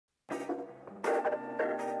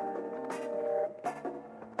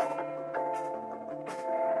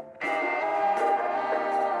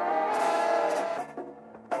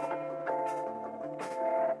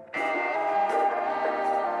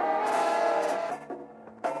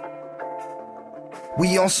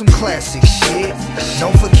We on some classic shit.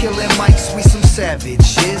 Known for killing mics, we some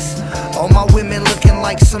savages. All my women looking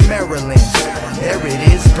like some Marylands. There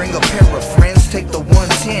it is, bring a pair of friends. Take the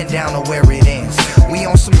 110 down to where it ends. We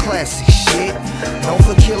on some classic shit. Known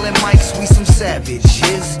for killing mics, we some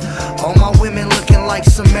savages. All my women looking like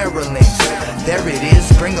some Marylands. There it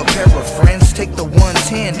is, bring a pair of friends. Take the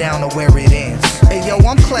 110 down to where it ends. Hey yo,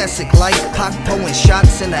 I'm classic like Pac pulling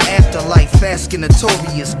shots in the afterlife. Asking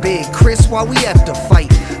notorious Big Chris why we have to fight.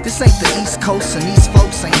 This ain't the East Coast and these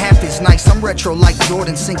folks ain't half as nice. I'm retro like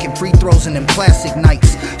Jordan sinking free throws in them classic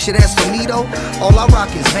nights. Shit, as for me though, all I rock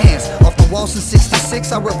is Vans. Off the walls in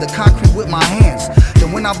 66, I rub the concrete with my hands.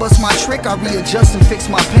 Then when I bust my trick, I readjust and fix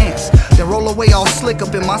my pants. Then roll away all slick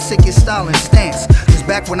up in my sickest style and stance. Cause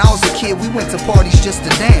back when I was a kid, we went to parties just to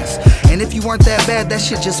dance. And if you weren't that bad, that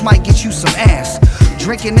shit just might get you some ass.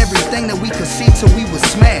 Drinking everything that we could see till we was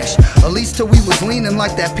smashed. At least till we was leaning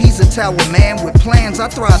like that Pisa Tower man. With plans I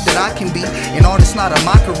thrive that I can be. And all this not a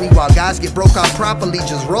mockery. While guys get broke out properly,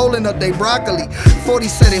 just rolling up they broccoli. 40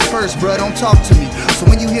 said it first, bruh, don't talk to me. So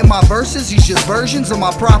when you hear my verses, it's just versions of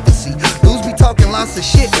my prophecy. Dudes be talking lots of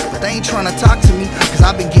shit, but they ain't trying to talk to me. Cause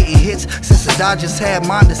I've been getting hits since the Dodgers had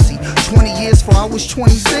Mondesi. 20 years before I was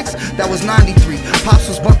 26, that was 93. Pops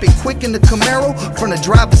was bumping quick in the Camaro from the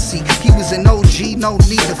driver's seat. He was an OG, no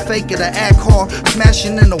need to fake it or act hard.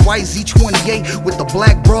 Smashing in the white Z28 with the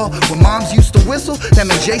black bra. When moms used to whistle, that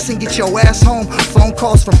meant Jason, get your ass home. Phone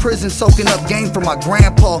calls from prison, soaking up game from my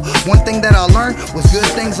grandpa. One thing that I learned was good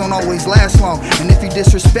things don't always last long. And if you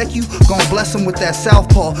disrespect you, gon' bless him with that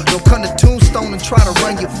southpaw. Don't cut the tombstone and try to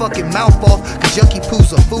run your fucking mouth off. Cause Yucky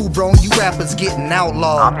Poo's a fool, bro, and you rappers getting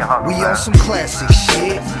outlawed. We on some classic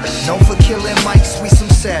shit. Known for killing mics, we some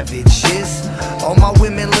savages. All my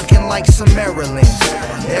women looking like some Marylands.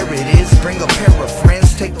 There it is, bring a pair of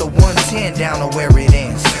friends. Take the 110 down to where it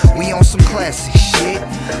ends. We on some classic shit.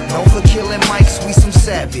 Known for killing mics, we some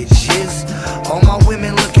savages. All my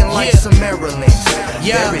women looking like some Marylands.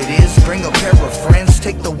 There it is, bring a pair of friends.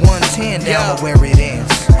 Take the 110 down to where it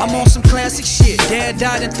ends. I'm on some classic shit. Dad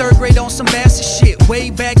died in 3rd grade on some bastard shit. Way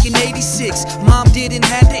back in 86, mom didn't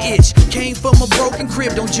have the itch. Came from a broken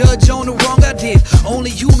crib, don't judge on the wrong I did. Only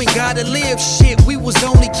human gotta live, shit, we was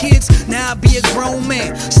only kids. Now I be a grown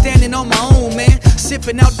man, standing on my own, man.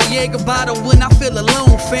 Sipping out the Jaeger bottle when I feel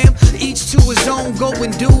alone, fam. Each to his own, go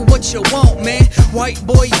and do what you want, man. White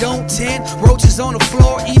boy don't tan, roaches on the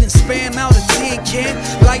floor, eating spam out of tin can.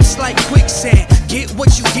 Life's like quicksand, get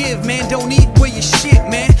what you give, man. Don't eat where you shit,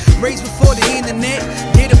 man. Raised before the internet,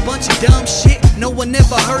 did a bunch of dumb shit. No one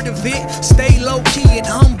ever heard of it. Stay low key and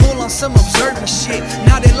humble on some observant shit.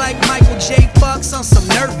 Now they like Michael J. Fox on some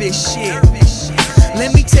nervous shit.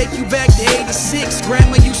 Let me take you back to 86.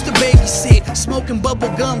 Grandma used to babysit, smoking bubble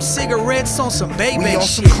gum cigarettes on some baby shit. We on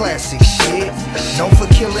some classic shit. Known for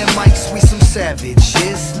killing mics, we some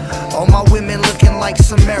savages. All my women looking like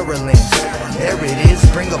some Marylands. There it is,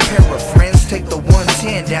 bring a pair of friends. Take the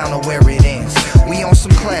 110 down to where it ends. We on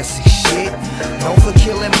some classic shit. Known for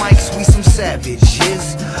killing mics, we some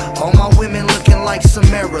savages. All my women looking like some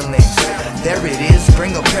Marylands. There it is,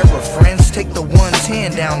 bring a pair of friends. Take the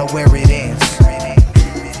 110 down to where it ends.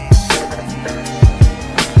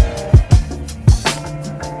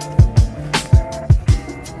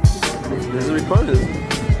 This is recorded.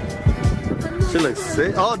 She looks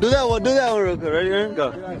sick. Oh, do that one real quick. Ready, Aaron?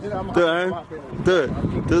 Go. Do it, Aaron. Do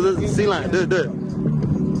it. Do the C line. Do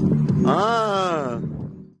it. Ah.